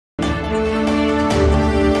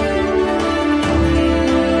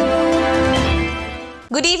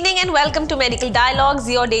and welcome to Medical Dialogues,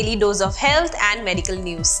 your daily dose of health and medical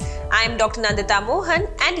news. I am Dr. Nandita Mohan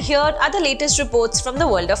and here are the latest reports from the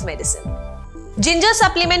world of medicine. Ginger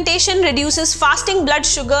supplementation reduces fasting blood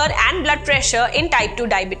sugar and blood pressure in type 2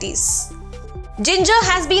 diabetes. Ginger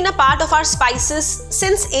has been a part of our spices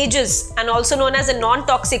since ages and also known as a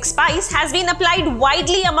non-toxic spice has been applied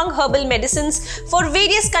widely among herbal medicines for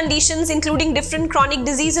various conditions including different chronic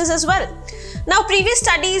diseases as well. Now, previous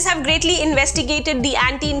studies have greatly investigated the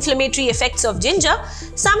anti-inflammatory effects of ginger.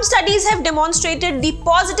 Some studies have demonstrated the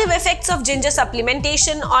positive effects of ginger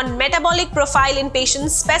supplementation on metabolic profile in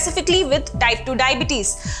patients specifically with type 2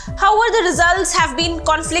 diabetes. However, the results have been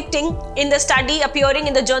conflicting. In the study appearing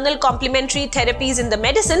in the journal Complementary Therapies in the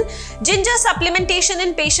Medicine, ginger supplementation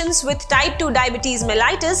in patients with type 2 diabetes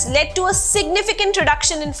mellitus led to a significant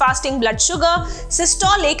reduction in fasting blood sugar,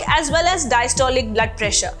 systolic as well as diastolic blood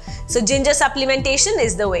pressure. So ginger supplementation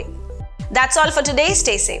is the way. That's all for today.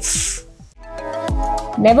 Stay safe.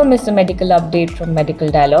 Never miss a medical update from Medical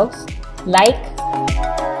Dialogues. Like,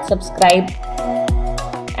 subscribe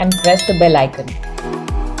and press the bell icon.